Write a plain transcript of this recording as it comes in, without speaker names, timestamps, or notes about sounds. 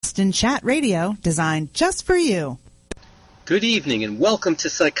podcast and chat radio designed just for you. Good evening and welcome to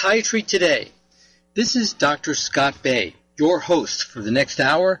Psychiatry Today. This is Dr. Scott Bay, your host for the next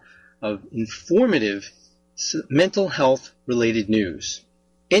hour of informative mental health related news.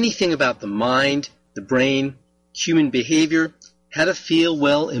 Anything about the mind, the brain, human behavior, how to feel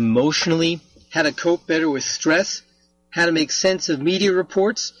well emotionally, how to cope better with stress, how to make sense of media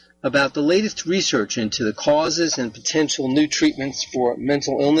reports about the latest research into the causes and potential new treatments for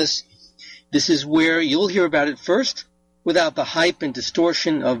mental illness. This is where you'll hear about it first, without the hype and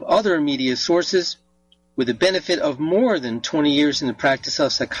distortion of other media sources, with the benefit of more than 20 years in the practice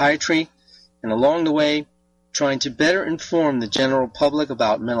of psychiatry, and along the way, trying to better inform the general public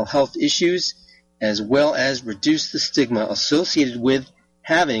about mental health issues, as well as reduce the stigma associated with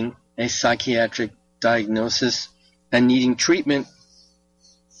having a psychiatric diagnosis and needing treatment.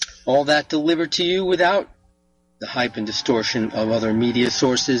 All that delivered to you without the hype and distortion of other media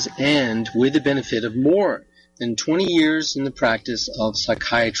sources and with the benefit of more than 20 years in the practice of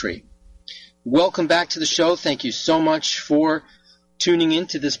psychiatry. Welcome back to the show. Thank you so much for tuning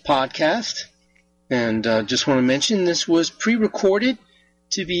into this podcast. And just want to mention this was pre-recorded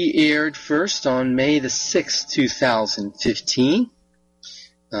to be aired first on May the 6th, 2015.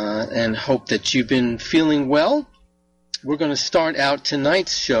 And hope that you've been feeling well. We're going to start out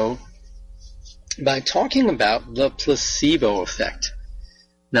tonight's show by talking about the placebo effect.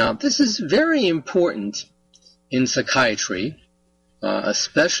 Now, this is very important in psychiatry,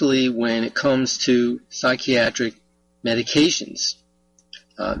 especially when it comes to psychiatric medications.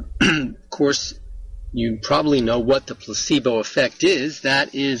 Of course, you probably know what the placebo effect is.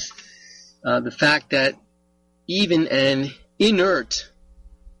 That is the fact that even an inert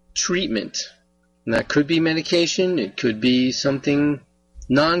treatment, and that could be medication, it could be something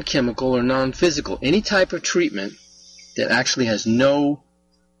non-chemical or non-physical, any type of treatment that actually has no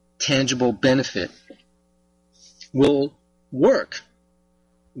tangible benefit will work,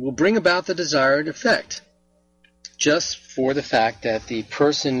 will bring about the desired effect, just for the fact that the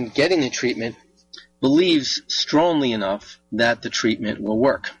person getting the treatment believes strongly enough that the treatment will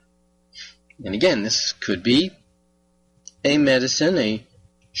work. And again, this could be a medicine, a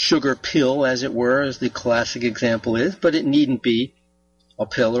sugar pill, as it were, as the classic example is, but it needn't be a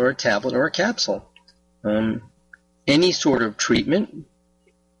pill or a tablet or a capsule. Any sort of treatment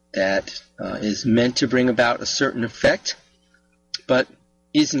that is meant to bring about a certain effect, but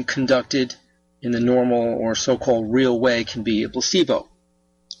isn't conducted in the normal or so-called real way can be a placebo.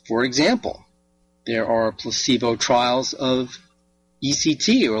 For example, there are placebo trials of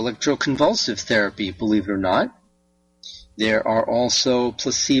ECT or electroconvulsive therapy, believe it or not. There are also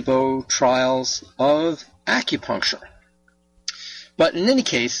placebo trials of acupuncture. But in any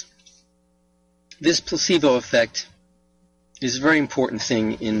case, this placebo effect is a very important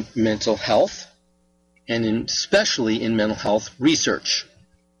thing in mental health, and especially in mental health research.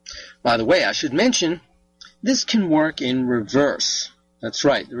 By the way, I should mention, this can work in reverse. That's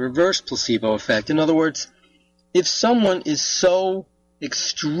right, the reverse placebo effect. In other words, if someone is so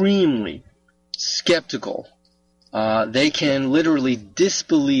extremely skeptical, they can literally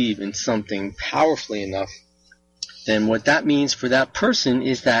disbelieve in something powerfully enough, then what that means for that person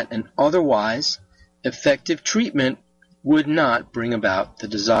is that an otherwise effective treatment would not bring about the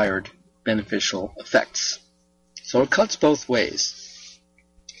desired beneficial effects. So it cuts both ways.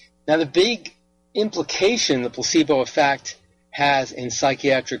 Now, the big implication the placebo effect has in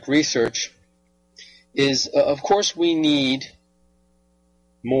psychiatric research is, of course, we need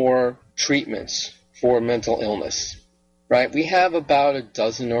more treatments for mental illness, right? We have about a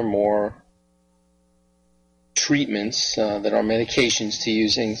dozen or more treatments that are medications to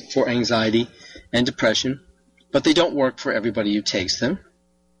use for anxiety and depression, but they don't work for everybody who takes them,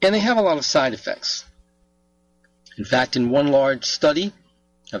 and they have a lot of side effects. In fact, in one large study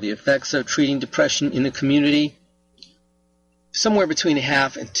of the effects of treating depression in the community, somewhere between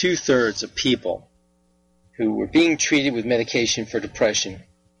half and two-thirds of people who were being treated with medication for depression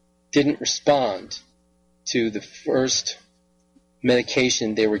didn't respond to the first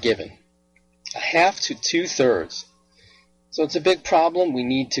medication they were given. A half to two-thirds. So it's a big problem. We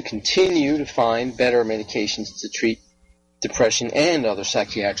need to continue to find better medications to treat depression and other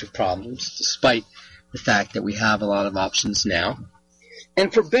psychiatric problems, despite the fact that we have a lot of options now.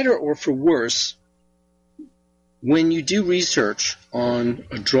 And for better or for worse, when you do research on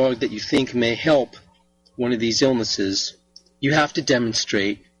a drug that you think may help one of these illnesses, you have to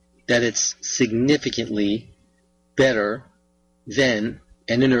demonstrate that it's significantly better than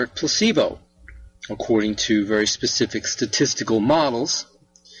an inert placebo, according to very specific statistical models.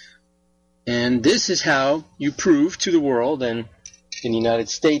 And this is how you prove to the world and in the United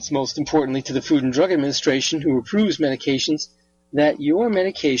States, most importantly to the Food and Drug Administration, who approves medications, that your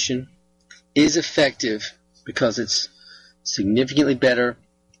medication is effective because it's significantly better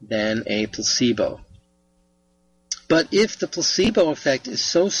than a placebo. But if the placebo effect is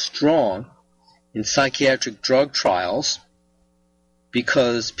so strong in psychiatric drug trials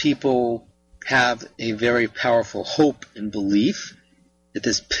because people have a very powerful hope and belief that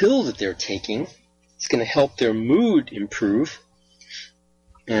this pill that they're taking is going to help their mood improve,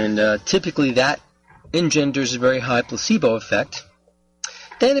 and typically that engenders a very high placebo effect,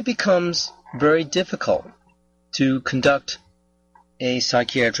 then it becomes very difficult to conduct a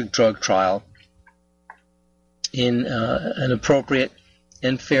psychiatric drug trial in an appropriate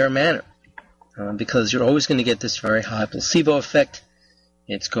and fair manner, because you're always going to get this very high placebo effect.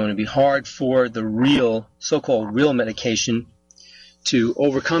 It's going to be hard for the real, so-called real medication to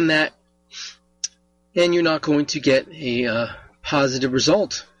overcome that, and you're not going to get a positive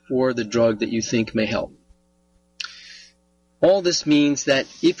result for the drug that you think may help. All this means that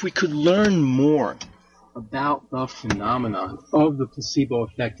if we could learn more about the phenomenon of the placebo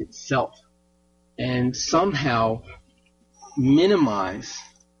effect itself and somehow minimize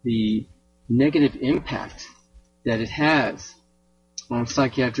the negative impact that it has on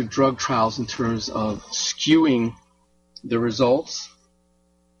psychiatric drug trials in terms of skewing the results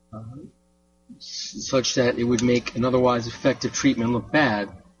such that it would make an otherwise effective treatment look bad,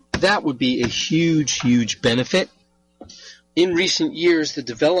 that would be a huge, huge benefit. In recent years, the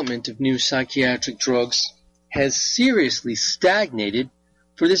development of new psychiatric drugs has seriously stagnated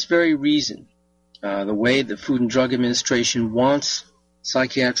for this very reason. The way the Food and Drug Administration wants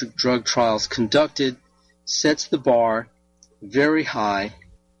psychiatric drug trials conducted sets the bar very high,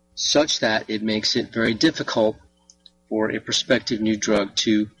 such that it makes it very difficult for a prospective new drug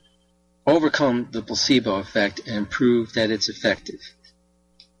to overcome the placebo effect and prove that it's effective.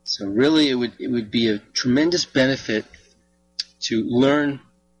 So really it would be a tremendous benefit to learn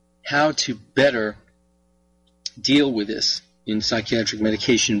how to better deal with this in psychiatric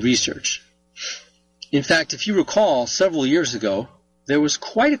medication research. In fact, if you recall, several years ago, there was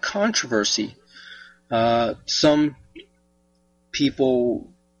quite a controversy. Some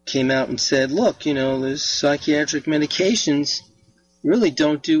people came out and said, look, these psychiatric medications really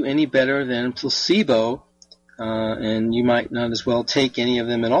don't do any better than placebo, and you might not as well take any of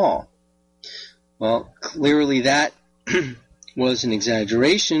them at all. Well, clearly that was an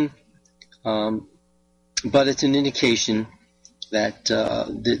exaggeration, but it's an indication that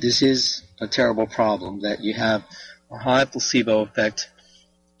this is a terrible problem, that you have a high placebo effect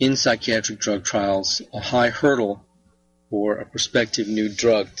in psychiatric drug trials, a high hurdle for a prospective new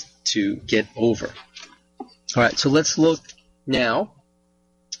drug to get over. All right, so let's look now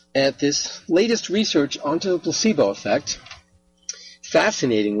at this latest research onto the placebo effect.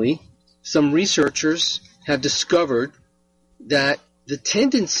 Fascinatingly, some researchers have discovered that the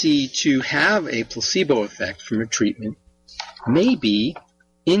tendency to have a placebo effect from a treatment may be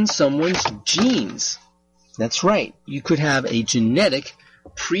in someone's genes. That's right. You could have a genetic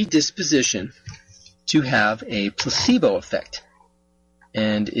predisposition to have a placebo effect.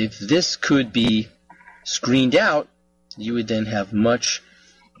 And if this could be screened out, you would then have much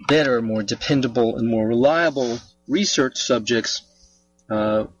better, more dependable, and more reliable research subjects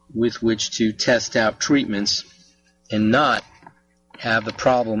with which to test out treatments and not have the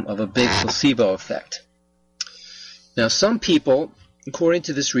problem of a big placebo effect. Now, some people, according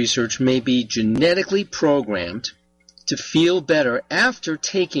to this research, may be genetically programmed to feel better after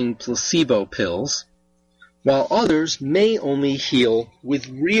taking placebo pills, while others may only heal with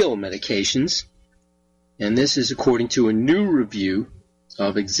real medications, and this is according to a new review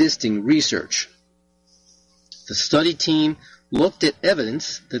of existing research. The study team looked at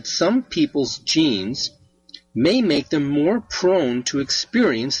evidence that some people's genes may make them more prone to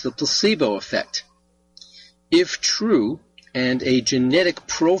experience the placebo effect. If true, and a genetic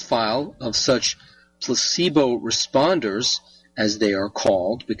profile of such placebo responders, as they are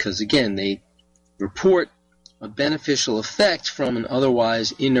called, because again, they report a beneficial effect from an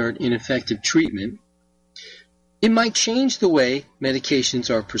otherwise inert, ineffective treatment, it might change the way medications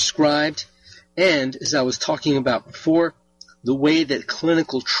are prescribed and, as I was talking about before, the way that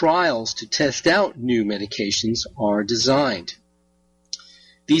clinical trials to test out new medications are designed.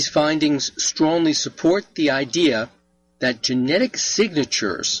 These findings strongly support the idea that genetic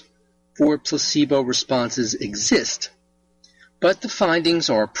signatures for placebo responses exist, but the findings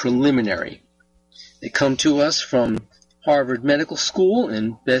are preliminary. They come to us from Harvard Medical School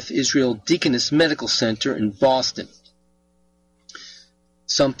and Beth Israel Deaconess Medical Center in Boston.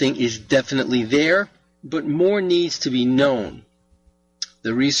 Something is definitely there, but more needs to be known.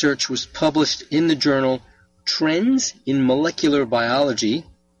 The research was published in the journal Trends in Molecular Biology.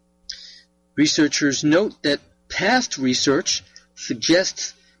 Researchers note that past research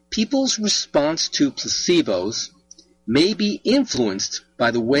suggests people's response to placebos may be influenced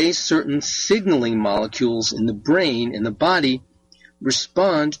by the way certain signaling molecules in the brain and the body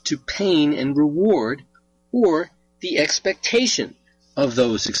respond to pain and reward, or the expectation of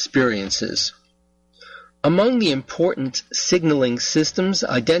those experiences. Among the important signaling systems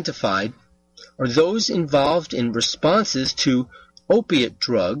identified are those involved in responses to opiate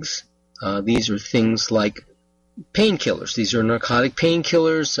drugs. These are things like painkillers. These are narcotic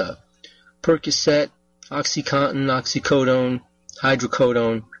painkillers, Percocet, OxyContin, oxycodone,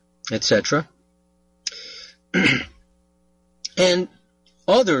 hydrocodone, etc. And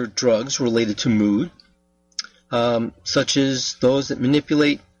other drugs related to mood, such as those that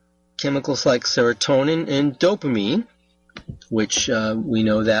manipulate chemicals like serotonin and dopamine, which we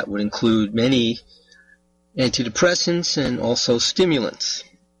know that would include many antidepressants and also stimulants.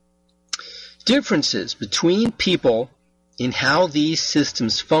 Differences between people in how these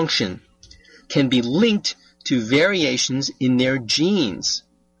systems function can be linked to variations in their genes.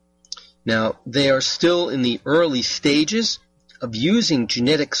 Now, they are still in the early stages of using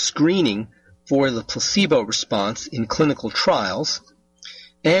genetic screening for the placebo response in clinical trials,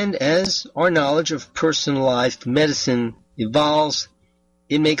 and as our knowledge of personalized medicine evolves,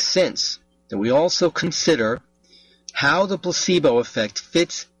 it makes sense that we also consider how the placebo effect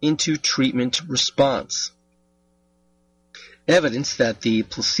fits into treatment response. Evidence that the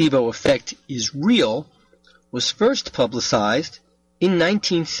placebo effect is real was first publicized in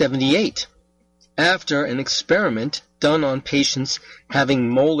 1978 after an experiment done on patients having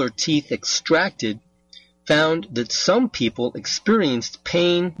molar teeth extracted found that some people experienced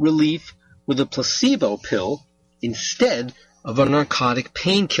pain relief with a placebo pill instead of a narcotic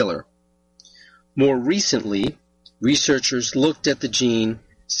painkiller. More recently, researchers looked at the gene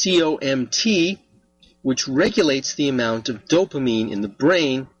COMT, which regulates the amount of dopamine in the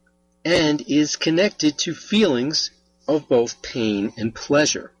brain and is connected to feelings of both pain and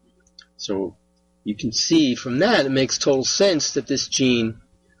pleasure. So you can see from that it makes total sense that this gene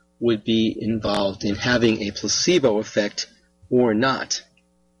would be involved in having a placebo effect or not.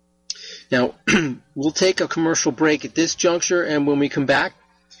 Now, we'll take a commercial break at this juncture, and when we come back,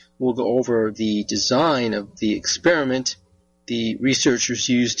 we'll go over the design of the experiment the researchers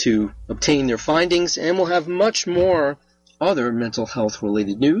used to obtain their findings, and we'll have much more other mental health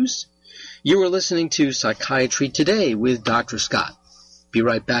related news. You are listening to Psychiatry Today with Dr. Scott. Be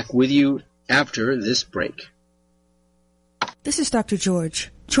right back with you after this break. This is Dr.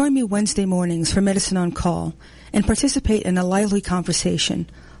 George. Join me Wednesday mornings for Medicine on Call and participate in a lively conversation.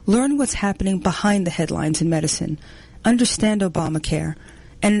 Learn what's happening behind the headlines in medicine, understand Obamacare,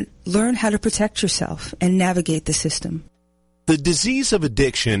 and learn how to protect yourself and navigate the system. The disease of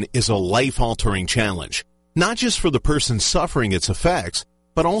addiction is a life-altering challenge, not just for the person suffering its effects,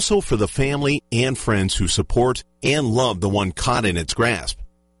 but also for the family and friends who support and love the one caught in its grasp.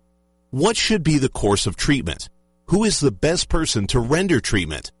 What should be the course of treatment? Who is the best person to render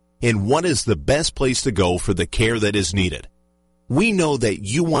treatment? And what is the best place to go for the care that is needed? We know that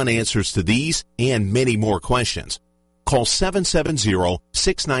you want answers to these and many more questions. Call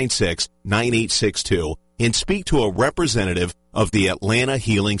 770-696-9862 and speak to a representative of the Atlanta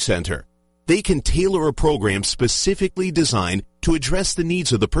Healing Center. They can tailor a program specifically designed to address the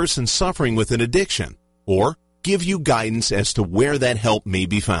needs of the person suffering with an addiction, or give you guidance as to where that help may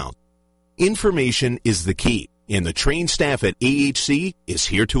be found. Information is the key, and the trained staff at AHC is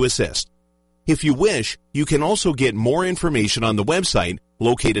here to assist. If you wish, you can also get more information on the website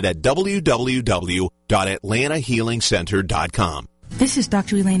located at www.atlantahealingcenter.com. This is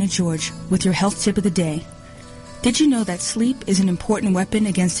Dr. Elena George with your health tip of the day. Did you know that sleep is an important weapon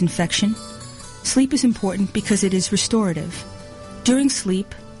against infection? Sleep is important because it is restorative. During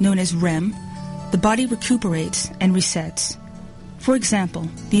sleep, known as REM, the body recuperates and resets. For example,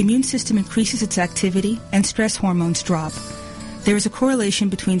 the immune system increases its activity and stress hormones drop. There is a correlation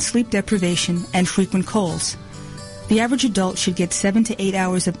between sleep deprivation and frequent colds. The average adult should get 7 to 8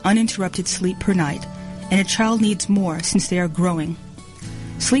 hours of uninterrupted sleep per night, and a child needs more since they are growing.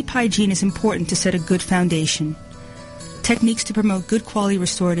 Sleep hygiene is important to set a good foundation. Techniques to promote good quality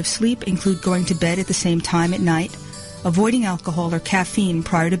restorative sleep include going to bed at the same time at night, avoiding alcohol or caffeine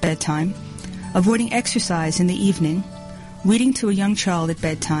prior to bedtime, avoiding exercise in the evening, reading to a young child at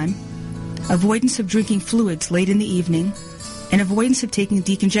bedtime, avoidance of drinking fluids late in the evening, and avoidance of taking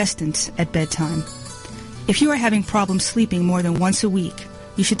decongestants at bedtime. If you are having problems sleeping more than once a week,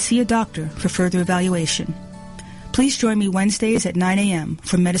 you should see a doctor for further evaluation. Please join me Wednesdays at 9 a.m.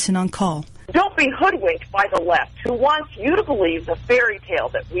 for Medicine on Call. Don't be hoodwinked by the left, who wants you to believe the fairy tale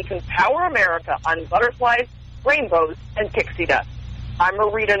that we can power America on butterflies, rainbows, and pixie dust. I'm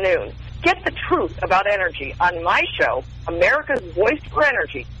Marita Noon. Get the truth about energy on my show, America's Voice for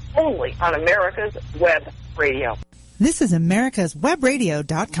Energy, only on America's Web Radio. This is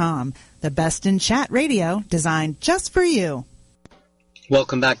americaswebradio.com, the best in chat radio designed just for you.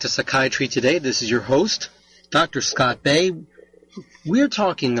 Welcome back to Psychiatry Today. This is your host, Dr. Scott Bay. We're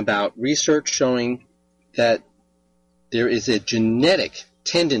talking about research showing that there is a genetic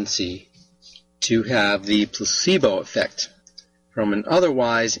tendency to have the placebo effect from an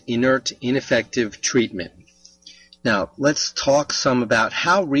otherwise inert, ineffective treatment. Now, let's talk some about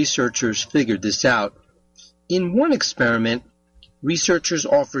how researchers figured this out. In one experiment, researchers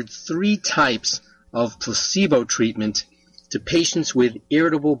offered 3 types of placebo treatment to patients with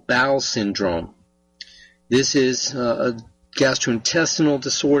irritable bowel syndrome. This is a gastrointestinal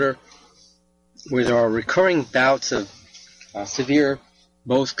disorder where there are recurring bouts of severe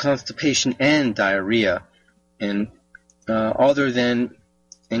both constipation and diarrhea. And other than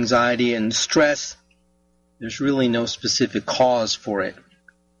anxiety and stress, there's really no specific cause for it.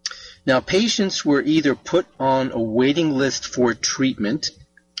 Now, patients were either put on a waiting list for treatment,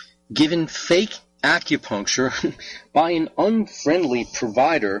 given fake acupuncture by an unfriendly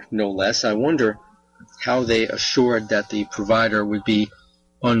provider, no less. I wonder how they assured that the provider would be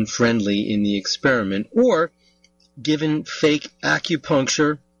unfriendly in the experiment, or given fake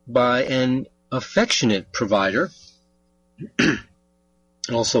acupuncture by an affectionate provider. It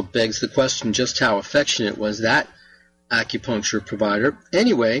also begs the question, just how affectionate was that acupuncture provider?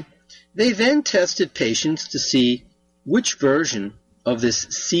 Anyway, they then tested patients to see which version of this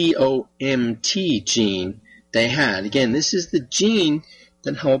COMT gene they had. Again, this is the gene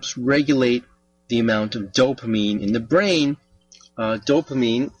that helps regulate the amount of dopamine in the brain.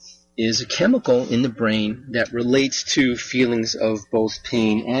 Dopamine is a chemical in the brain that relates to feelings of both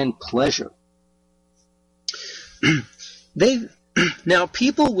pain and pleasure. Now,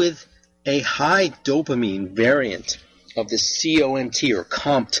 people with a high dopamine variant of the COMT or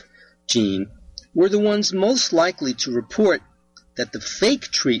COMT gene were the ones most likely to report that the fake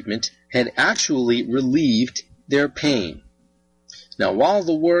treatment had actually relieved their pain. Now, while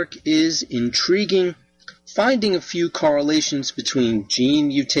the work is intriguing, finding a few correlations between gene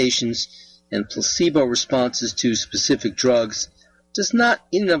mutations and placebo responses to specific drugs does not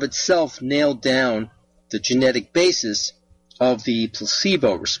in and of itself nail down the genetic basis of the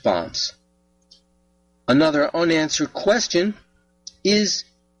placebo response. Another unanswered question is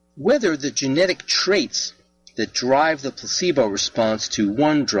whether the genetic traits that drive the placebo response to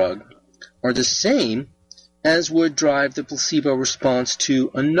one drug are the same as would drive the placebo response to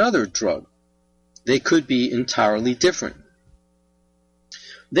another drug. They could be entirely different.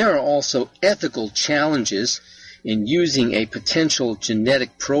 There are also ethical challenges in using a potential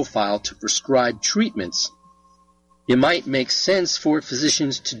genetic profile to prescribe treatments. It might make sense for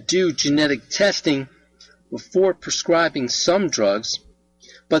physicians to do genetic testing before prescribing some drugs,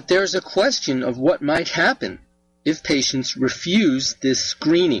 but there's a question of what might happen if patients refuse this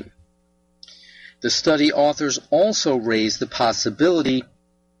screening. The study authors also raised the possibility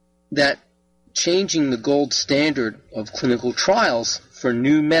that changing the gold standard of clinical trials for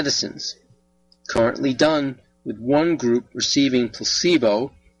new medicines, currently done with one group receiving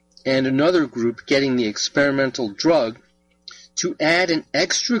placebo and another group getting the experimental drug, to add an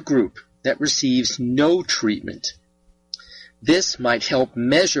extra group that receives no treatment. This might help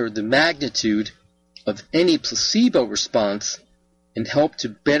measure the magnitude of any placebo response and help to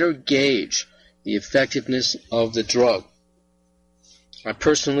better gauge the effectiveness of the drug. I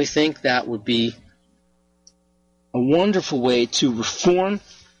personally think that would be a wonderful way to reform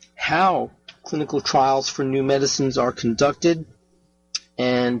how clinical trials for new medicines are conducted,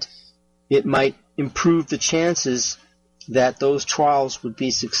 and it might improve the chances that those trials would be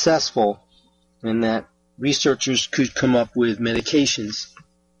successful and that researchers could come up with medications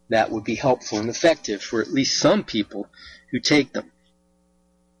that would be helpful and effective for at least some people who take them.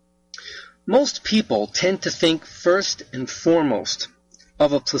 Most people tend to think first and foremost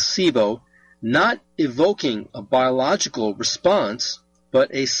of a placebo not evoking a biological response, but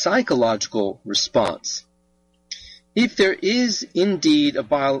a psychological response. If there is indeed a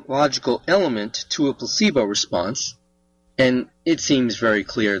biological element to a placebo response, and it seems very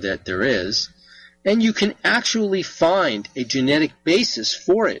clear that there is, and you can actually find a genetic basis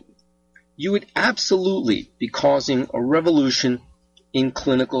for it, you would absolutely be causing a revolution in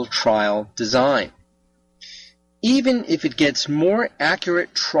clinical trial design. Even if it gets more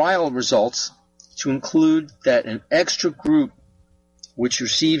accurate trial results to include that an extra group which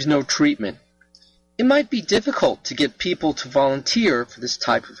receives no treatment, it might be difficult to get people to volunteer for this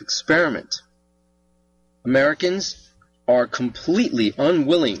type of experiment. Americans are completely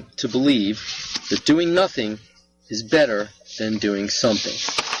unwilling to believe that doing nothing is better than doing something.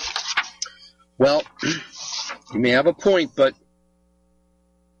 Well, you may have a point, but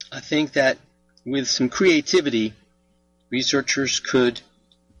I think that with some creativity, researchers could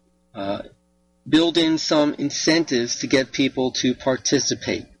build in some incentives to get people to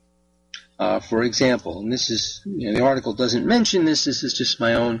participate. For example, and this is, the article doesn't mention this is just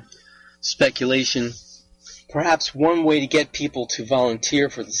my own speculation. Perhaps one way to get people to volunteer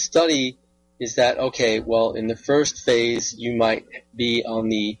for the study is that, okay, well, in the first phase, you might be on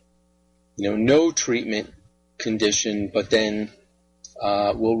the, no treatment condition, but then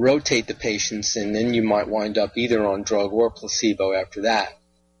we'll rotate the patients, and then you might wind up either on drug or placebo after that.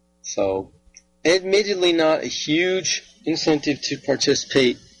 So, admittedly not a huge incentive to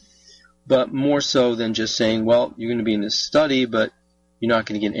participate, but more so than just saying, well, you're going to be in this study, but you're not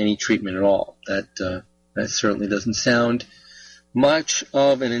going to get any treatment at all. That certainly doesn't sound much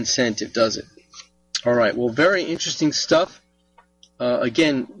of an incentive, does it? All right, well, very interesting stuff.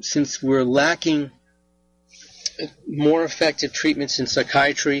 Again, since we're lacking more effective treatments in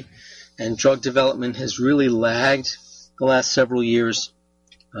psychiatry and drug development has really lagged the last several years,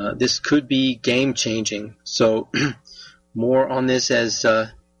 this could be game-changing. So more on this as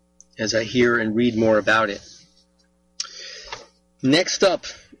I hear and read more about it. Next up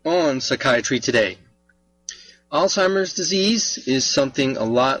on Psychiatry Today, Alzheimer's disease is something a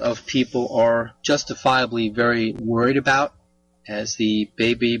lot of people are justifiably very worried about as the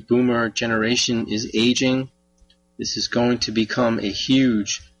baby boomer generation is aging. This is going to become a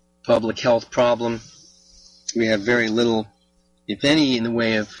huge public health problem. We have very little, if any, in the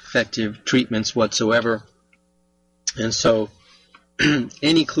way of effective treatments whatsoever. And so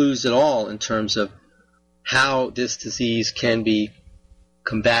any clues at all in terms of how this disease can be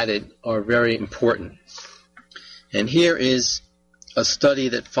combated are very important. And here is a study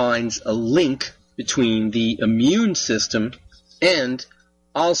that finds a link between the immune system and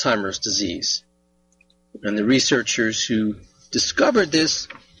Alzheimer's disease. And the researchers who discovered this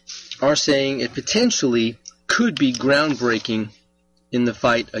are saying it potentially could be groundbreaking in the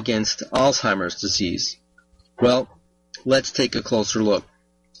fight against Alzheimer's disease. Well, let's take a closer look.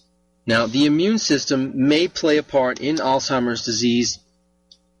 Now, the immune system may play a part in Alzheimer's disease.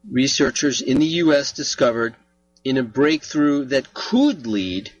 Researchers in the U.S. discovered in a breakthrough that could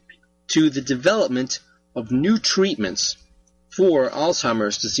lead to the development of new treatments for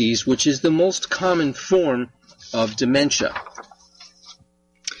Alzheimer's disease, which is the most common form of dementia.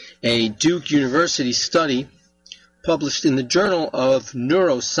 A Duke University study published in the Journal of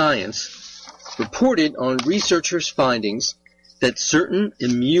Neuroscience reported on researchers' findings that certain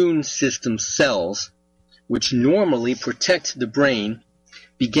immune system cells, which normally protect the brain,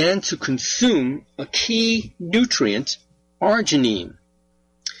 began to consume a key nutrient, arginine.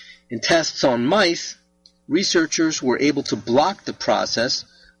 In tests on mice, researchers were able to block the process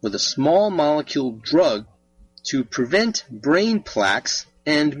with a small molecule drug to prevent brain plaques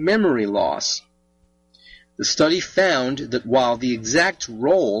and memory loss. The study found that while the exact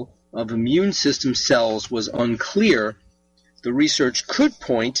role of immune system cells was unclear, the research could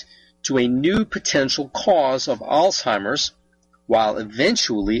point to a new potential cause of Alzheimer's, while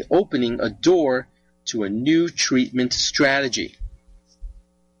eventually opening a door to a new treatment strategy.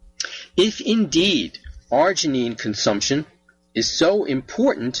 If indeed arginine consumption is so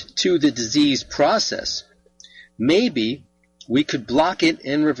important to the disease process, maybe we could block it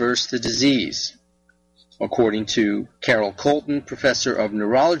and reverse the disease. According to Carol Colton, professor of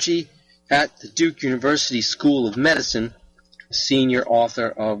neurology at the Duke University School of Medicine, senior author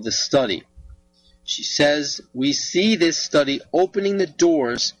of the study. She says, we see this study opening the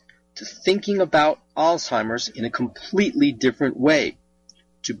doors to thinking about Alzheimer's in a completely different way,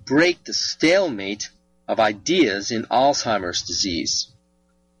 to break the stalemate of ideas in Alzheimer's disease.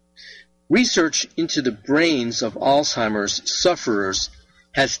 Research into the brains of Alzheimer's sufferers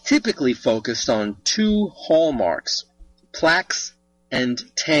has typically focused on two hallmarks, plaques and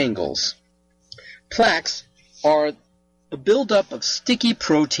tangles. Plaques are a buildup of sticky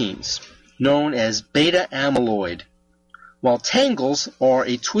proteins known as beta amyloid, while tangles are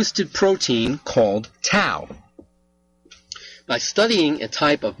a twisted protein called tau. By studying a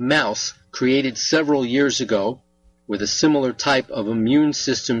type of mouse created several years ago with a similar type of immune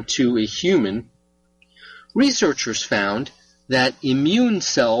system to a human, researchers found that immune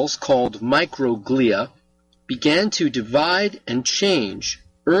cells called microglia began to divide and change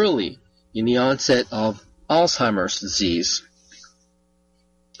early in the onset of Alzheimer's disease.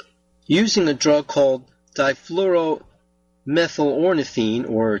 Using a drug called difluoromethylornithine,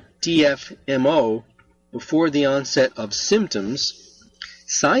 or DFMO, before the onset of symptoms,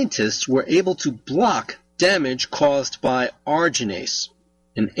 scientists were able to block damage caused by arginase,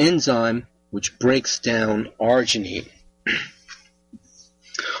 an enzyme which breaks down arginine.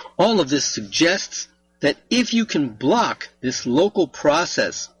 All of this suggests that if you can block this local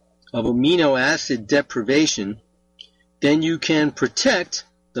process of amino acid deprivation, then you can protect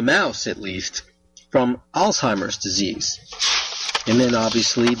the mouse, at least, from Alzheimer's disease. And then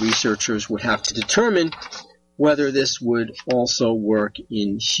obviously researchers would have to determine whether this would also work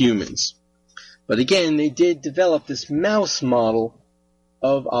in humans. But again, they did develop this mouse model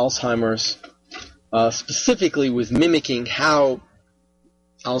of Alzheimer's, specifically with mimicking how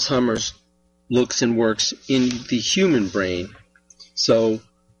Alzheimer's looks and works in the human brain. So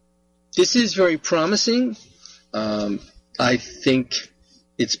this is very promising. I think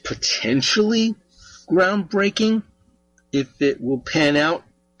it's potentially groundbreaking if it will pan out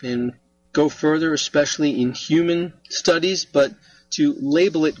and go further, especially in human studies, but to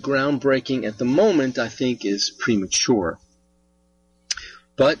label it groundbreaking at the moment, I think, is premature.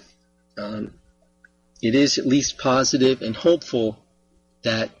 But it is at least positive and hopeful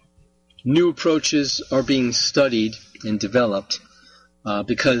that new approaches are being studied and developed,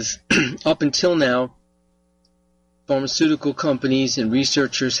 because up until now, pharmaceutical companies and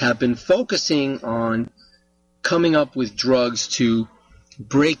researchers have been focusing on coming up with drugs to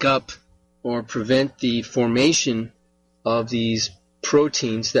break up or prevent the formation of these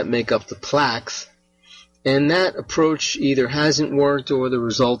proteins that make up the plaques. And that approach either hasn't worked or the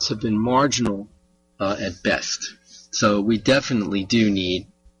results have been marginal at best. So we definitely do need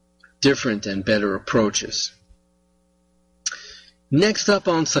different and better approaches. Next up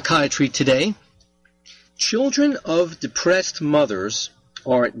on Psychiatry Today, children of depressed mothers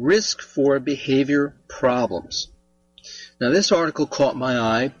are at risk for behavior problems. Now, this article caught my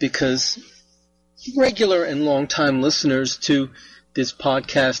eye because regular and long-time listeners to this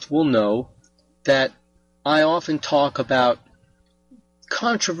podcast will know that I often talk about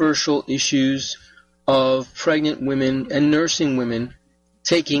controversial issues of pregnant women and nursing women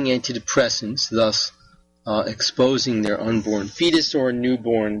taking antidepressants, thus exposing their unborn fetus or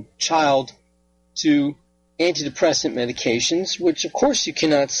newborn child to antidepressant medications, which of course you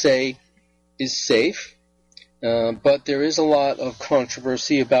cannot say is safe, but there is a lot of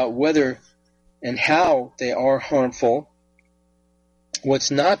controversy about whether and how they are harmful. What's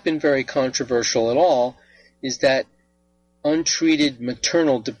not been very controversial at all is that untreated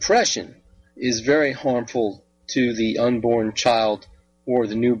maternal depression is very harmful to the unborn child or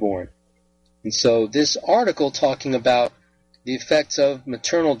the newborn. And so this article talking about the effects of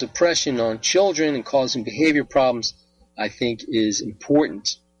maternal depression on children and causing behavior problems, I think is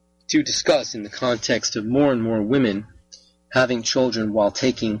important to discuss in the context of more and more women having children while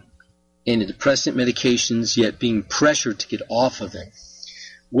taking antidepressant medications, yet being pressured to get off of them.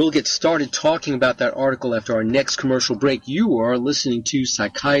 We'll get started talking about that article after our next commercial break. You are listening to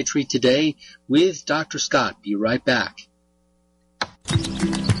Psychiatry Today with Dr. Scott. Be right back.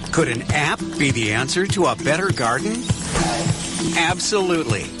 Could an app be the answer to a better garden?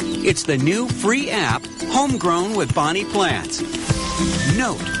 Absolutely. It's the new free app, Homegrown with Bonnie Plants.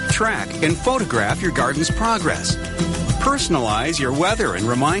 Note, track, and photograph your garden's progress. Personalize your weather and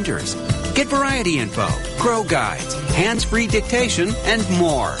reminders. Get variety info, grow guides, hands-free dictation, and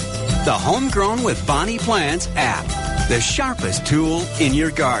more. The Homegrown with Bonnie Plants app, the sharpest tool in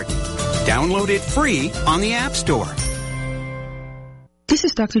your garden. Download it free on the App Store. This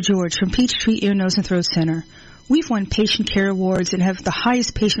is Dr. George from Peachtree Ear, Nose, and Throat Center. We've won patient care awards and have the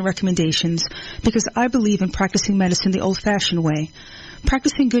highest patient recommendations because I believe in practicing medicine the old-fashioned way.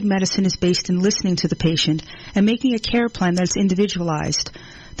 Practicing good medicine is based in listening to the patient and making a care plan that is individualized.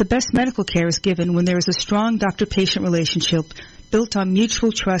 The best medical care is given when there is a strong doctor-patient relationship built on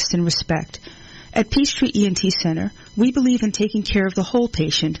mutual trust and respect. At Peachtree ENT Center, we believe in taking care of the whole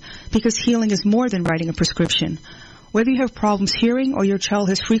patient because healing is more than writing a prescription. Whether you have problems hearing or your child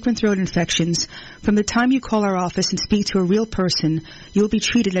has frequent throat infections, from the time you call our office and speak to a real person, you'll be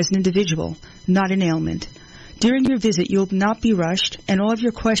treated as an individual, not an ailment. During your visit, you'll not be rushed, and all of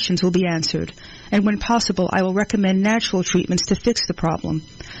your questions will be answered. And when possible, I will recommend natural treatments to fix the problem.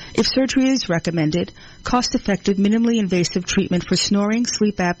 If surgery is recommended, cost-effective, minimally invasive treatment for snoring,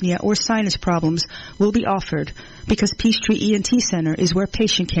 sleep apnea, or sinus problems will be offered because Peachtree ENT Center is where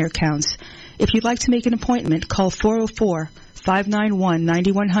patient care counts. If you'd like to make an appointment, call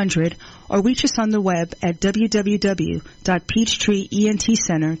 404-591-9100 or reach us on the web at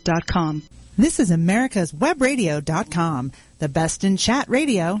www.peachtreeentcenter.com. This is americaswebradio.com, the best in chat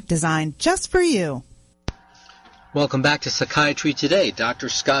radio designed just for you. Welcome back to Psychiatry Today. Dr.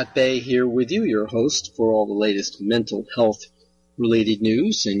 Scott Bay here with you, your host for all the latest mental health-related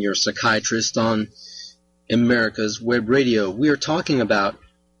news and your psychiatrist on America's Web Radio. We are talking about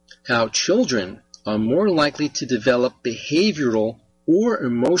how children are more likely to develop behavioral or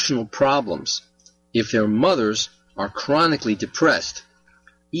emotional problems if their mothers are chronically depressed,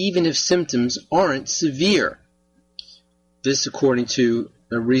 even if symptoms aren't severe. This according to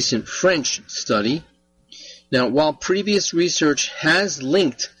a recent French study. Now, while previous research has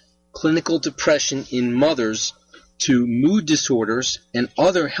linked clinical depression in mothers to mood disorders and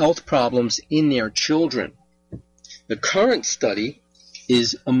other health problems in their children, the current study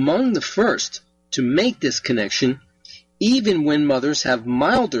is among the first to make this connection, even when mothers have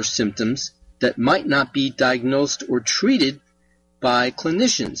milder symptoms that might not be diagnosed or treated by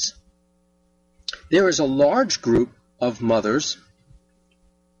clinicians. There is a large group of mothers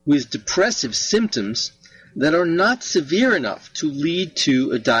with depressive symptoms that are not severe enough to lead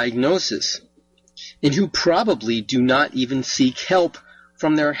to a diagnosis, and who probably do not even seek help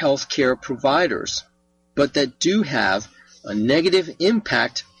from their health care providers, but that do have a negative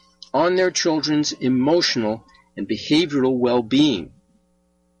impact on their children's emotional and behavioral well-being.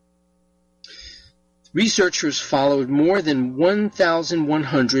 Researchers followed more than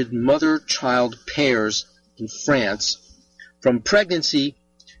 1,100 mother-child pairs in France from pregnancy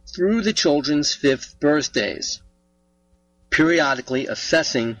through the children's 5th birthdays, periodically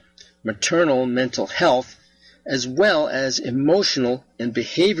assessing maternal mental health as well as emotional and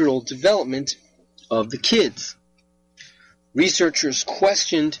behavioral development of the kids. Researchers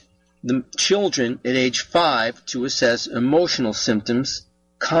questioned the children at age 5 to assess emotional symptoms,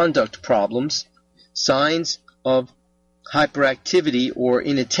 conduct problems, signs of hyperactivity or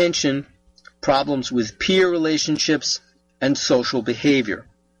inattention, problems with peer relationships, and social behavior.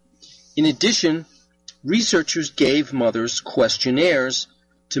 In addition, researchers gave mothers questionnaires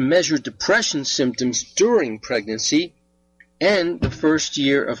to measure depression symptoms during pregnancy and the first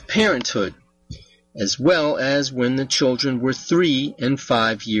year of parenthood, as well as when the children were 3 and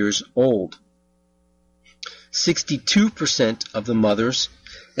 5 years old. 62% of the mothers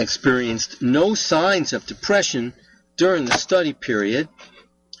experienced no signs of depression during the study period,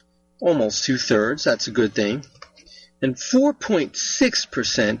 almost 2/3, that's a good thing, and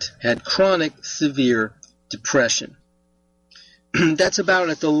 4.6% had chronic severe depression. That's about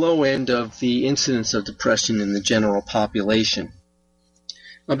at the low end of the incidence of depression in the general population.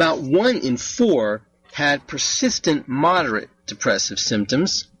 About 1 in 4 had persistent moderate depressive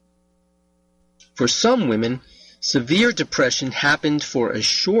symptoms. For some women, severe depression happened for a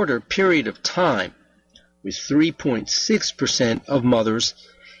shorter period of time, with 3.6% of mothers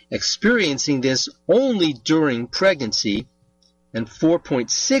experiencing this only during pregnancy and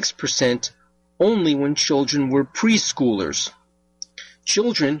 4.6% only when children were preschoolers.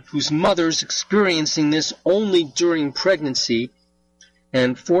 Children whose mothers experiencing this only during pregnancy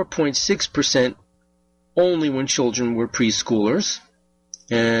and 4.6% only when children were preschoolers,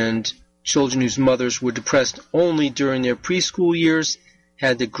 and children whose mothers were depressed only during their preschool years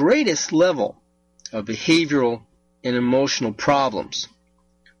had the greatest level of behavioral and emotional problems,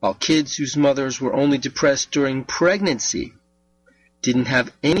 while kids whose mothers were only depressed during pregnancy didn't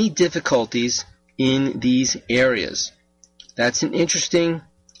have any difficulties in these areas. That's an interesting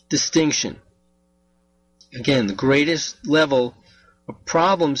distinction. Again, the greatest level of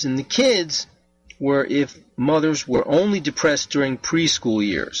problems in the kids were if mothers were only depressed during preschool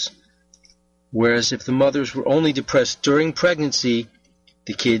years, whereas if the mothers were only depressed during pregnancy,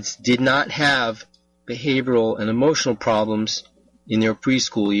 the kids did not have behavioral and emotional problems in their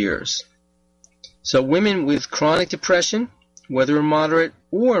preschool years. So women with chronic depression, whether moderate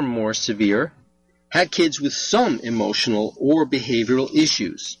or more severe, had kids with some emotional or behavioral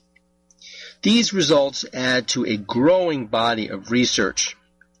issues. These results add to a growing body of research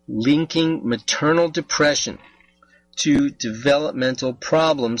linking maternal depression to developmental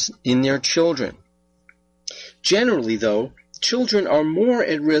problems in their children. Generally, though, children are more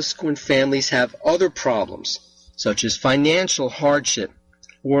at risk when families have other problems, such as financial hardship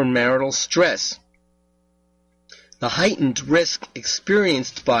or marital stress. The heightened risk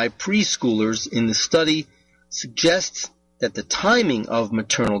experienced by preschoolers in the study suggests that the timing of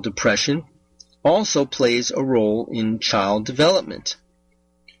maternal depression also plays a role in child development.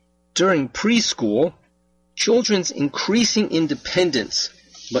 During preschool, children's increasing independence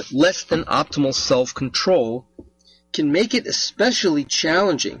but less than optimal self-control can make it especially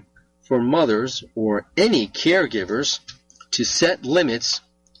challenging for mothers or any caregivers to set limits,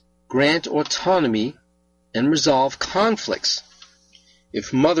 grant autonomy, and resolve conflicts.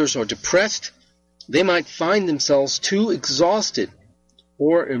 If mothers are depressed, they might find themselves too exhausted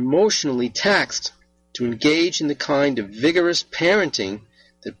or emotionally taxed to engage in the kind of vigorous parenting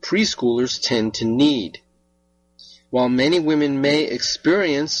that preschoolers tend to need. While many women may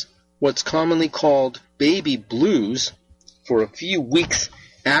experience what's commonly called baby blues for a few weeks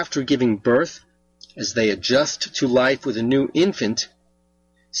after giving birth as they adjust to life with a new infant,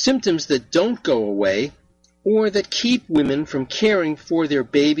 symptoms that don't go away or that keep women from caring for their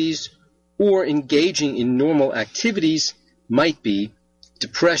babies or engaging in normal activities might be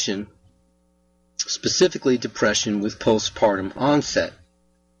depression, specifically depression with postpartum onset.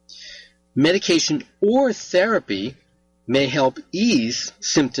 Medication or therapy may help ease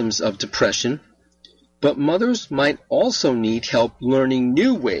symptoms of depression, but mothers might also need help learning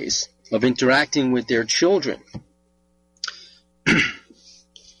new ways of interacting with their children.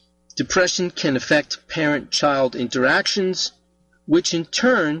 Depression can affect parent-child interactions, which in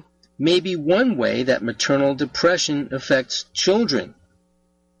turn may be one way that maternal depression affects children.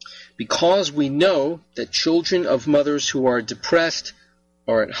 Because we know that children of mothers who are depressed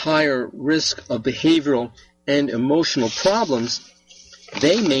are at higher risk of behavioral and emotional problems,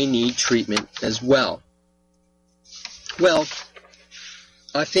 they may need treatment as well. Well,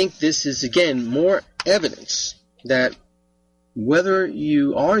 I think this is, again, more evidence that whether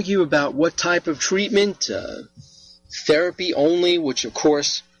you argue about what type of treatment, therapy only, which of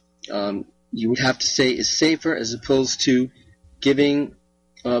course you would have to say is safer as opposed to giving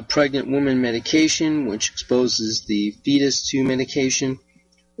a pregnant woman medication, which exposes the fetus to medication,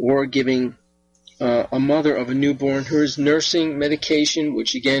 or giving a mother of a newborn who is nursing medication,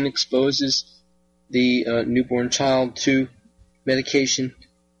 which again exposes the newborn child to medication.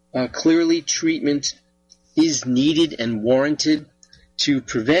 Clearly, treatment is needed and warranted to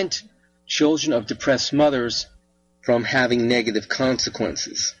prevent children of depressed mothers from having negative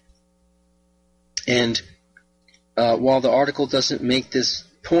consequences. And while the article doesn't make this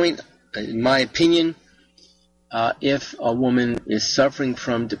point, in my opinion, if a woman is suffering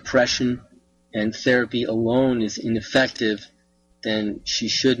from depression and therapy alone is ineffective, then she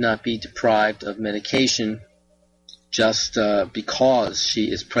should not be deprived of medication just because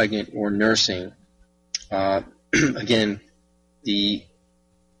she is pregnant or nursing. Again, the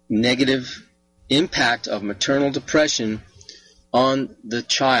negative impact of maternal depression on the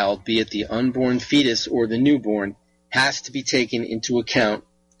child, be it the unborn fetus or the newborn, has to be taken into account,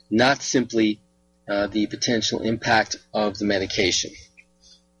 not simply the potential impact of the medication.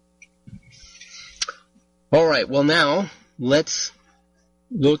 All right, well now let's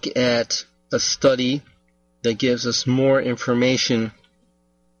look at a study that gives us more information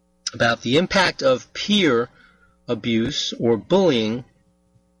about the impact of peer abuse or bullying.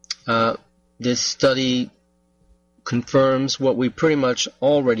 This study confirms what we pretty much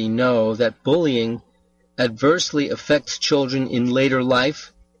already know, that bullying adversely affects children in later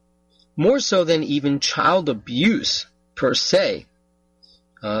life, more so than even child abuse per se.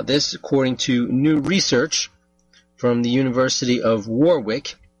 This, according to new research from the University of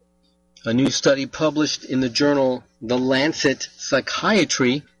Warwick, a new study published in the journal The Lancet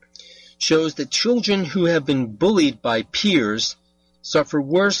Psychiatry shows that children who have been bullied by peers suffer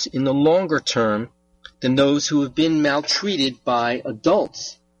worse in the longer term than those who have been maltreated by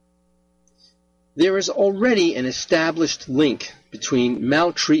adults. There is already an established link between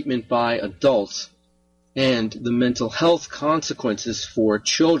maltreatment by adults and the mental health consequences for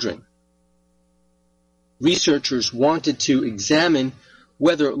children. Researchers wanted to examine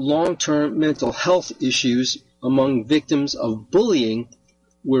whether long-term mental health issues among victims of bullying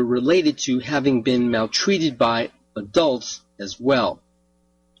were related to having been maltreated by adults as well.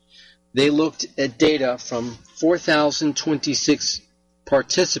 They looked at data from 4,026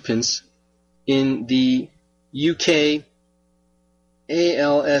 participants in the UK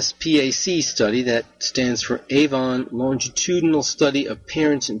ALSPAC study, that stands for Avon Longitudinal Study of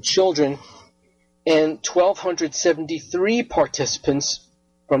Parents and Children, and 1,273 participants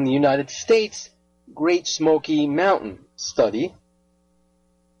from the United States Great Smoky Mountain study.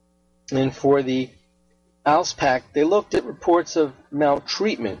 And for the ALSPAC, they looked at reports of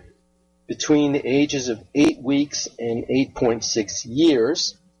maltreatment between the ages of 8 weeks and 8.6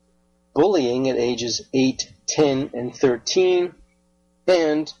 years, bullying at ages 8 10 and 13,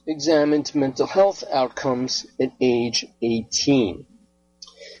 and examined mental health outcomes at age 18.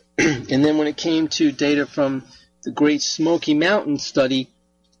 And then when it came to data from the Great Smoky Mountain study,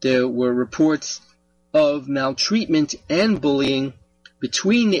 there were reports of maltreatment and bullying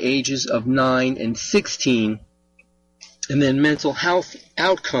between the ages of 9 and 16, and then mental health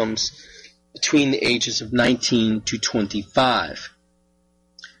outcomes between the ages of 19 to 25.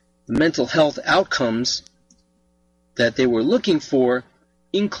 The mental health outcomes that they were looking for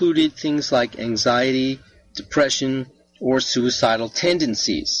included things like anxiety, depression, or suicidal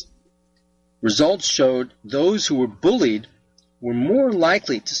tendencies. Results showed those who were bullied were more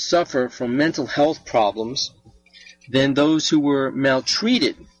likely to suffer from mental health problems than those who were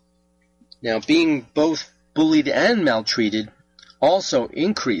maltreated. Now, being both bullied and maltreated also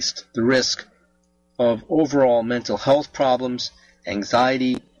increased the risk of overall mental health problems,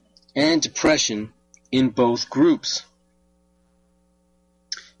 anxiety, and depression in both groups.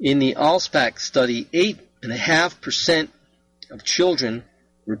 In the ALSPAC study, 8.5% of children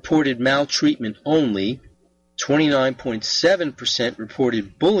reported maltreatment only, 29.7%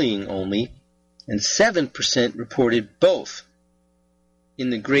 reported bullying only, and 7% reported both.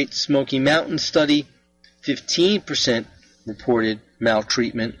 In the Great Smoky Mountain study, 15% reported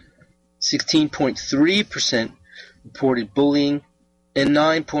maltreatment, 16.3% reported bullying, and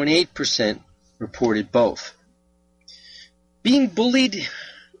 9.8% reported both. Being bullied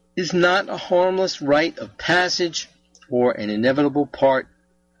is not a harmless rite of passage or an inevitable part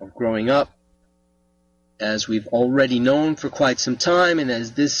of growing up. As we've already known for quite some time, and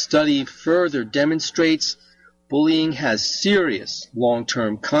as this study further demonstrates, bullying has serious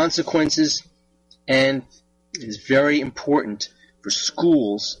long-term consequences and is very important for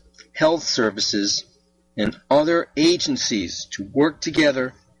schools, health services, and other agencies to work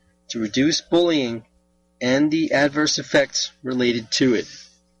together to reduce bullying and the adverse effects related to it.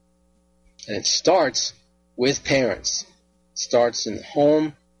 And it starts with parents. It starts in the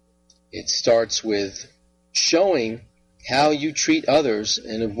home. It starts with showing how you treat others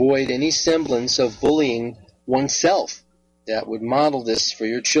and avoid any semblance of bullying oneself. That would model this for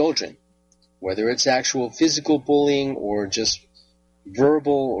your children, whether it's actual physical bullying or just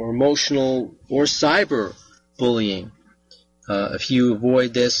verbal or emotional or cyber bullying. If you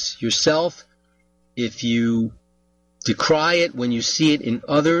avoid this yourself, if you decry it when you see it in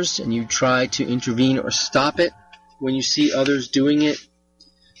others and you try to intervene or stop it when you see others doing it,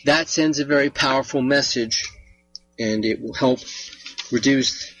 that sends a very powerful message, and it will help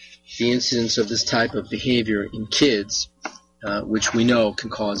reduce the incidence of this type of behavior in kids, which we know can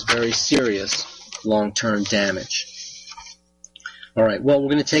cause very serious long-term damage. All right, well,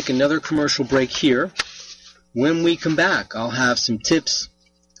 we're going to take another commercial break here. When we come back, I'll have some tips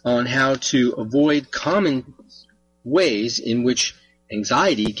on how to avoid common ways in which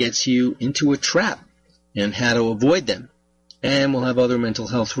anxiety gets you into a trap and how to avoid them. And we'll have other mental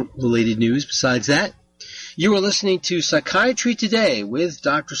health related news besides that. You are listening to Psychiatry Today with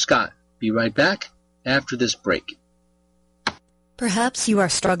Dr. Scott. Be right back after this break. Perhaps you are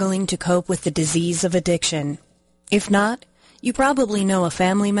struggling to cope with the disease of addiction. If not, you probably know a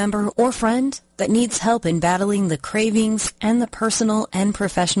family member or friend that needs help in battling the cravings and the personal and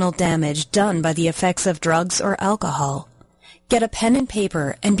professional damage done by the effects of drugs or alcohol. Get a pen and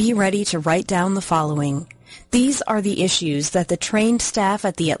paper and be ready to write down the following. These are the issues that the trained staff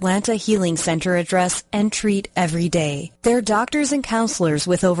at the Atlanta Healing Center address and treat every day. Their doctors and counselors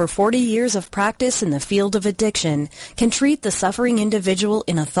with over 40 years of practice in the field of addiction can treat the suffering individual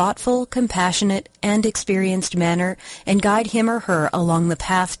in a thoughtful, compassionate, and experienced manner and guide him or her along the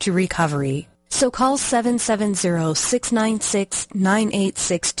path to recovery. So call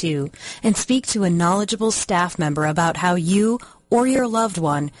 770-696-9862 and speak to a knowledgeable staff member about how you or your loved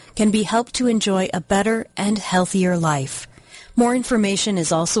one can be helped to enjoy a better and healthier life. More information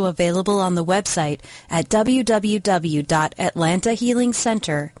is also available on the website at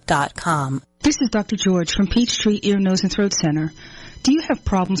www.atlantahealingcenter.com. This is Dr. George from Peachtree Ear, Nose, and Throat Center. Do you have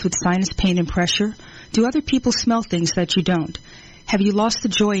problems with sinus pain and pressure? Do other people smell things that you don't? Have you lost the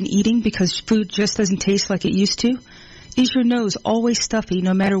joy in eating because food just doesn't taste like it used to? Is your nose always stuffy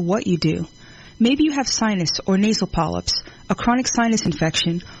no matter what you do? Maybe you have sinus or nasal polyps, a chronic sinus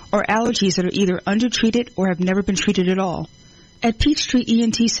infection, or allergies that are either undertreated or have never been treated at all. At Peachtree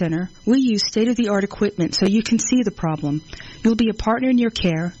ENT Center, we use state-of-the-art equipment so you can see the problem. You'll be a partner in your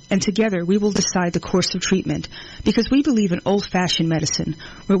care, and together we will decide the course of treatment, because we believe in old-fashioned medicine,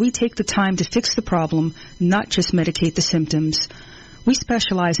 where we take the time to fix the problem, not just medicate the symptoms. We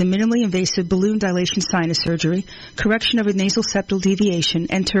specialize in minimally invasive balloon dilation sinus surgery, correction of a nasal septal deviation,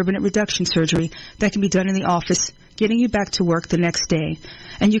 and turbinate reduction surgery that can be done in the office, getting you back to work the next day.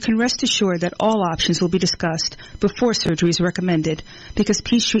 And you can rest assured that all options will be discussed before surgery is recommended, because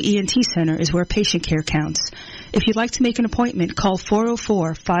Peachtree ENT Center is where patient care counts. If you'd like to make an appointment, call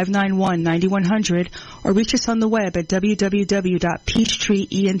 404-591-9100 or reach us on the web at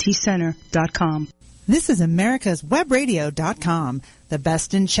www.peachtreeentcenter.com. This is americaswebradio.com, the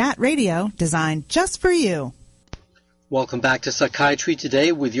best in chat radio designed just for you. Welcome back to Psychiatry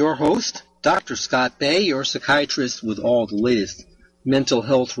Today with your host, Dr. Scott Bay, your psychiatrist with all the latest mental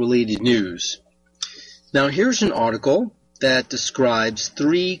health-related news. Now, here's an article that describes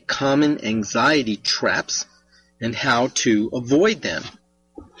 3 common anxiety traps and how to avoid them.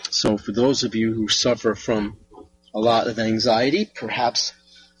 So for those of you who suffer from a lot of anxiety, perhaps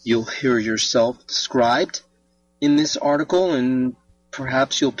you'll hear yourself described in this article, and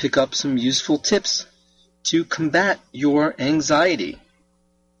perhaps you'll pick up some useful tips to combat your anxiety.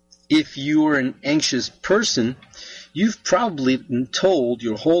 If you're an anxious person, you've probably been told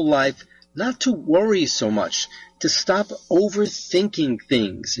your whole life not to worry so much, to stop overthinking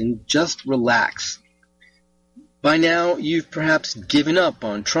things and just relax. By now, you've perhaps given up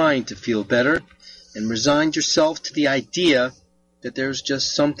on trying to feel better and resigned yourself to the idea that there's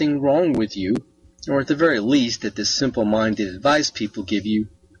just something wrong with you, or at the very least that this simple-minded advice people give you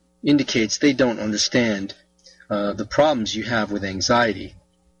indicates they don't understand the problems you have with anxiety.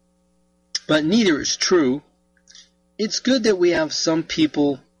 But neither is true. It's good that we have some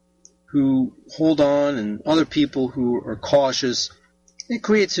people who hold on and other people who are cautious. It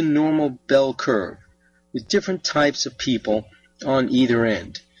creates a normal bell curve with different types of people on either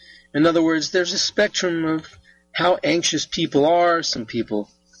end. In other words, there's a spectrum of how anxious people are. Some people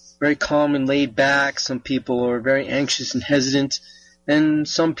very calm and laid back. Some people are very anxious and hesitant. And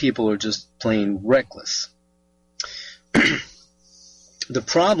some people are just plain reckless. The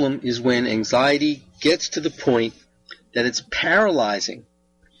problem is when anxiety gets to the point that it's paralyzing.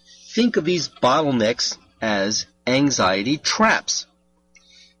 Think of these bottlenecks as anxiety traps.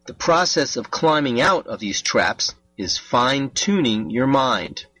 The process of climbing out of these traps is fine-tuning your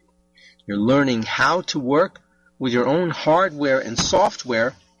mind. You're learning how to work with your own hardware and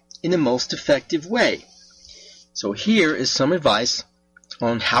software in the most effective way. So here is some advice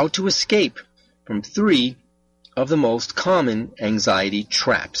on how to escape from 3 of the most common anxiety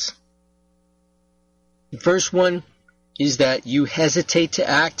traps. The first one is that you hesitate to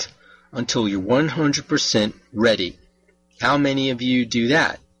act until you're 100% ready. How many of you do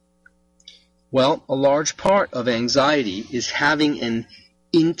that? Well, a large part of anxiety is having an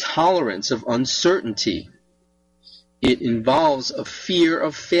intolerance of uncertainty. It involves a fear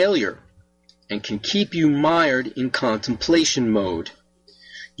of failure and can keep you mired in contemplation mode.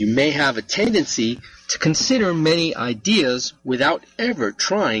 You may have a tendency to consider many ideas without ever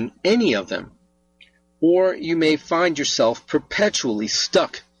trying any of them. Or you may find yourself perpetually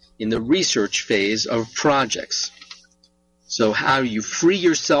stuck in the research phase of projects. So how do you free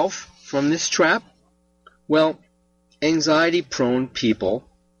yourself from this trap? Well, anxiety-prone people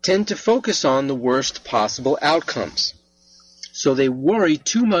tend to focus on the worst possible outcomes. So they worry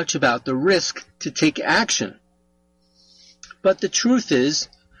too much about the risk to take action. But the truth is,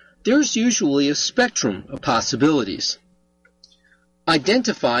 there's usually a spectrum of possibilities.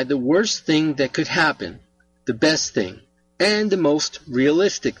 Identify the worst thing that could happen, the best thing, and the most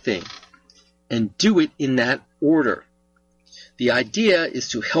realistic thing, and do it in that order. The idea is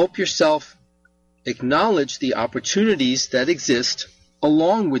to help yourself acknowledge the opportunities that exist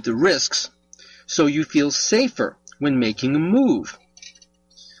along with the risks so you feel safer when making a move.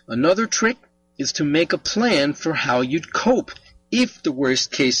 Another trick is to make a plan for how you'd cope if the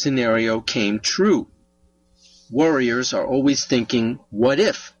worst case scenario came true. Worriers are always thinking, what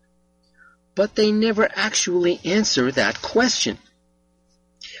if? But they never actually answer that question.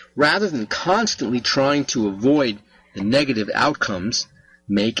 Rather than constantly trying to avoid the negative outcomes,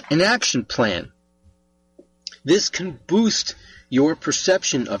 make an action plan. This can boost your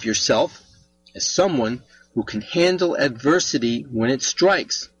perception of yourself as someone who can handle adversity when it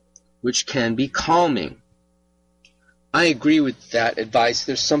strikes, which can be calming. I agree with that advice.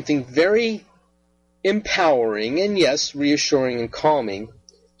 There's something very empowering and, yes, reassuring and calming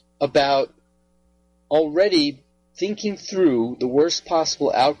about already thinking through the worst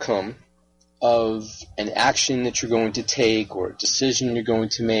possible outcome of an action that you're going to take or a decision you're going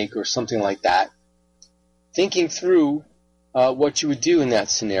to make or something like that. Thinking through what you would do in that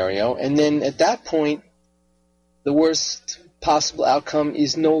scenario, and then at that point, the worst possible outcome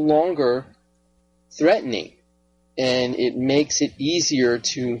is no longer threatening. and it makes it easier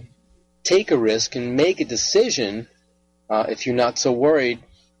to take a risk and make a decision if you're not so worried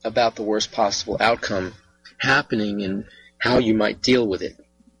about the worst possible outcome happening and how you might deal with it.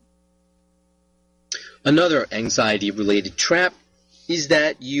 Another anxiety-related trap is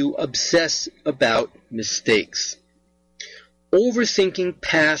that you obsess about mistakes. Overthinking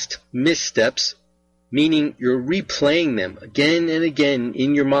past missteps, meaning you're replaying them again and again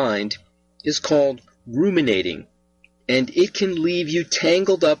in your mind, is called ruminating, and it can leave you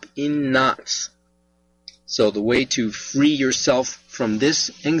tangled up in knots. So the way to free yourself from this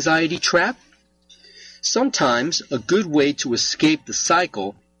anxiety trap? Sometimes a good way to escape the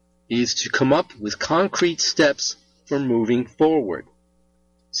cycle is to come up with concrete steps for moving forward.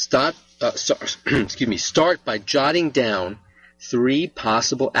 Start by jotting down 3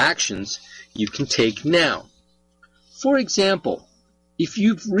 possible actions you can take now. For example, if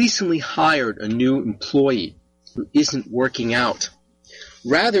you've recently hired a new employee who isn't working out,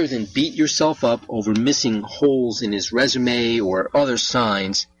 rather than beat yourself up over missing holes in his resume or other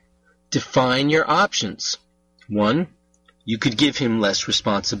signs, define your options. 1, you could give him less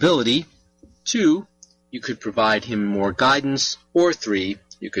responsibility. 2, you could provide him more guidance. Or 3,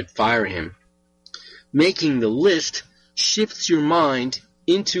 you could fire him. Making the list shifts your mind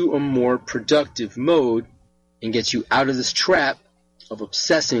into a more productive mode and gets you out of this trap of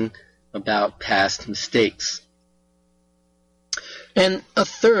obsessing about past mistakes. And a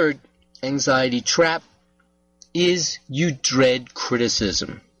third anxiety trap is you dread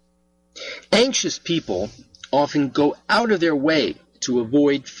criticism. Anxious people often go out of their way to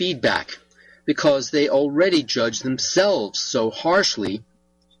avoid feedback because they already judge themselves so harshly,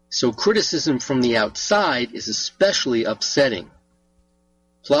 so criticism from the outside is especially upsetting.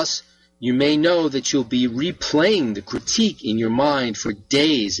 Plus, you may know that you'll be replaying the critique in your mind for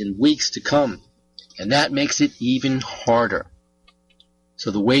days and weeks to come, and that makes it even harder.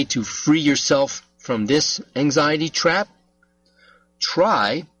 So the way to free yourself from this anxiety trap?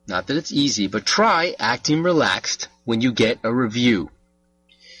 Try, not that it's easy, but try acting relaxed when you get a review.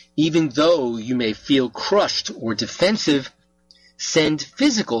 Even though you may feel crushed or defensive, send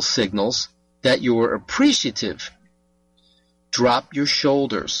physical signals that you're appreciative. Drop your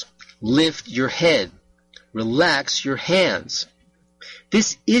shoulders, lift your head, relax your hands.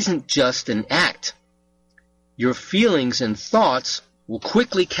 This isn't just an act. Your feelings and thoughts will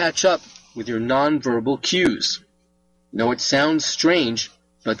quickly catch up with your nonverbal cues. Now, it sounds strange,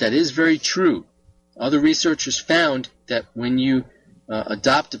 but that is very true. Other researchers found that when you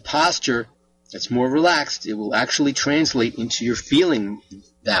adopt a posture that's more relaxed, it will actually translate into your feeling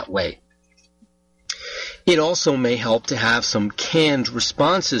that way. It also may help to have some canned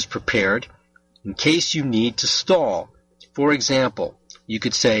responses prepared in case you need to stall. For example, you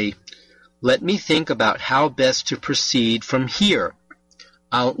could say, "Let me think about how best to proceed from here.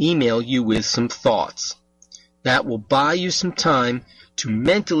 I'll email you with some thoughts." That will buy you some time to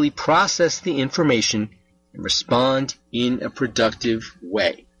mentally process the information and respond in a productive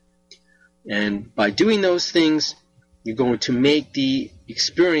way. And by doing those things, you're going to make the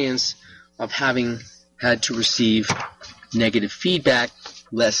experience of having had to receive negative feedback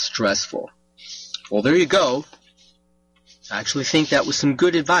less stressful. Well, there you go. I actually think that was some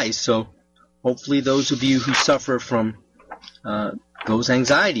good advice, so hopefully those of you who suffer from those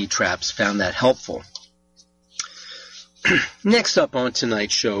anxiety traps found that helpful. Next up on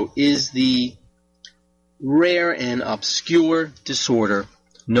tonight's show is the rare and obscure disorder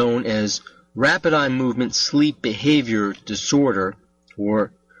known as Rapid Eye Movement Sleep Behavior Disorder,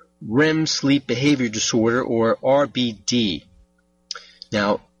 or REM Sleep Behavior Disorder, or RBD.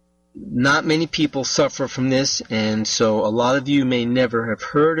 Now, not many people suffer from this, and so a lot of you may never have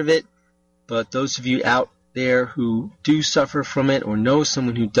heard of it, but those of you out there who do suffer from it or know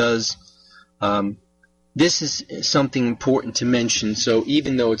someone who does, this is something important to mention. So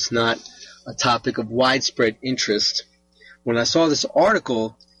even though it's not a topic of widespread interest, when I saw this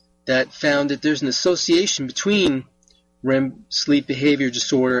article that found that there's an association between REM sleep behavior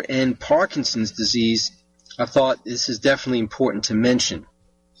disorder and Parkinson's disease, I thought this is definitely important to mention.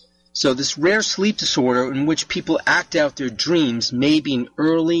 So this rare sleep disorder in which people act out their dreams may be an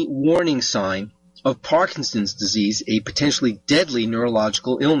early warning sign of Parkinson's disease, a potentially deadly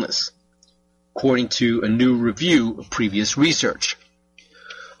neurological illness, according to a new review of previous research.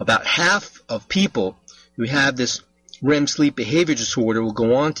 About half of people who have this REM sleep behavior disorder will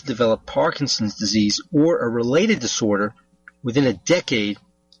go on to develop Parkinson's disease or a related disorder within a decade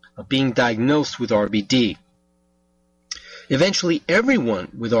of being diagnosed with RBD. Eventually, everyone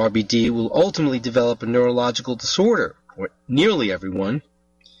with RBD will ultimately develop a neurological disorder, or nearly everyone.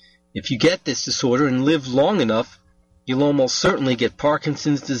 If you get this disorder and live long enough, you'll almost certainly get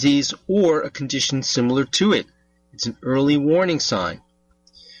Parkinson's disease or a condition similar to it. It's an early warning sign.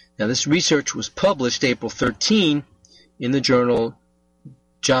 Now, this research was published April 13 in the journal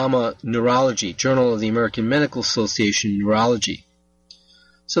JAMA Neurology, Journal of the American Medical Association Neurology.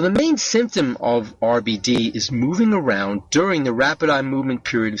 So the main symptom of RBD is moving around during the rapid eye movement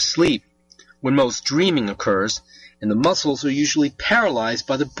period of sleep, when most dreaming occurs, and the muscles are usually paralyzed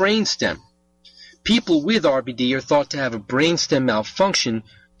by the brainstem. People with RBD are thought to have a brainstem malfunction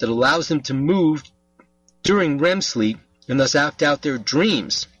that allows them to move during REM sleep and thus act out their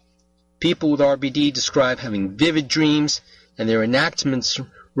dreams. People with RBD describe having vivid dreams, and their enactments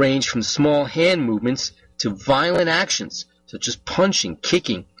range from small hand movements to violent actions, such as punching,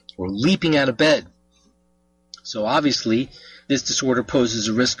 kicking, or leaping out of bed. So obviously, this disorder poses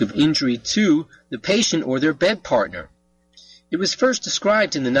a risk of injury to the patient or their bed partner. It was first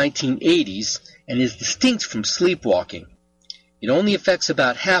described in the 1980s and is distinct from sleepwalking. It only affects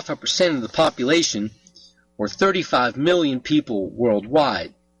about 0.5% of the population, or 35 million people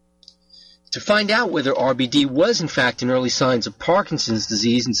worldwide. To find out whether RBD was in fact an early signs of Parkinson's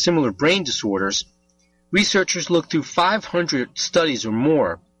disease and similar brain disorders, researchers looked through 500 studies or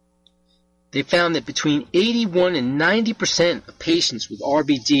more. They found that between 81 and 90% of patients with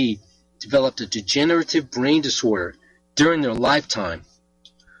RBD developed a degenerative brain disorder during their lifetime.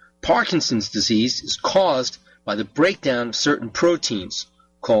 Parkinson's disease is caused by the breakdown of certain proteins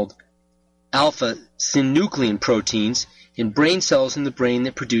called alpha-synuclein proteins in brain cells in the brain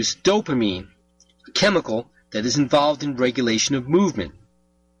that produce dopamine, a chemical that is involved in regulation of movement.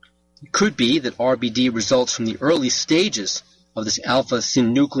 It could be that RBD results from the early stages of this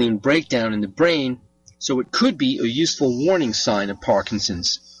alpha-synuclein breakdown in the brain, so it could be a useful warning sign of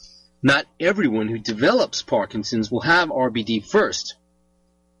Parkinson's. Not everyone who develops Parkinson's will have RBD first.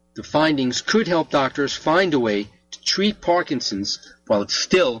 The findings could help doctors find a way to treat Parkinson's while it's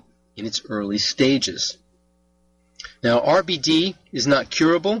still in its early stages. Now, RBD is not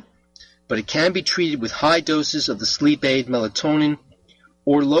curable, but it can be treated with high doses of the sleep aid melatonin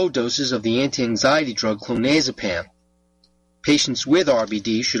or low doses of the anti-anxiety drug clonazepam. Patients with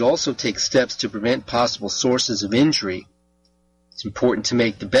RBD should also take steps to prevent possible sources of injury. It's important to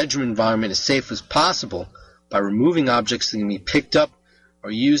make the bedroom environment as safe as possible by removing objects that can be picked up or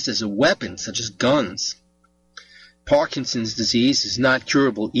used as a weapon, such as guns. Parkinson's disease is not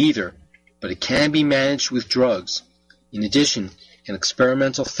curable either, but it can be managed with drugs. In addition, an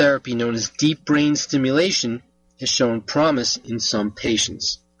experimental therapy known as deep brain stimulation has shown promise in some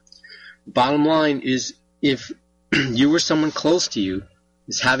patients. Bottom line is, if you or someone close to you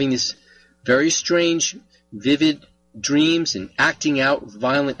is having this very strange, vivid dreams and acting out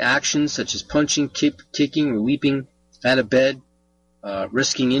violent actions such as punching, kicking, or leaping out of bed,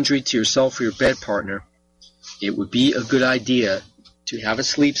 risking injury to yourself or your bed partner, it would be a good idea to have a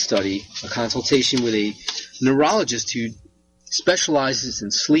sleep study, a consultation with a neurologist who specializes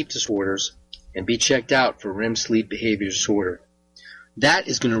in sleep disorders, and be checked out for REM sleep behavior disorder. That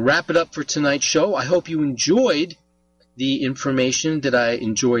is going to wrap it up for tonight's show. I hope you enjoyed the information that I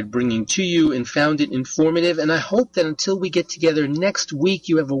enjoyed bringing to you and found it informative, and I hope that until we get together next week,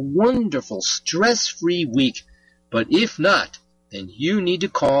 you have a wonderful, stress-free week. But if not, then you need to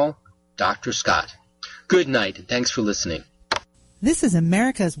call Dr. Scott. Good night, and thanks for listening. This is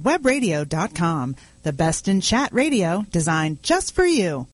America's Webradio.com, the best in chat radio designed just for you.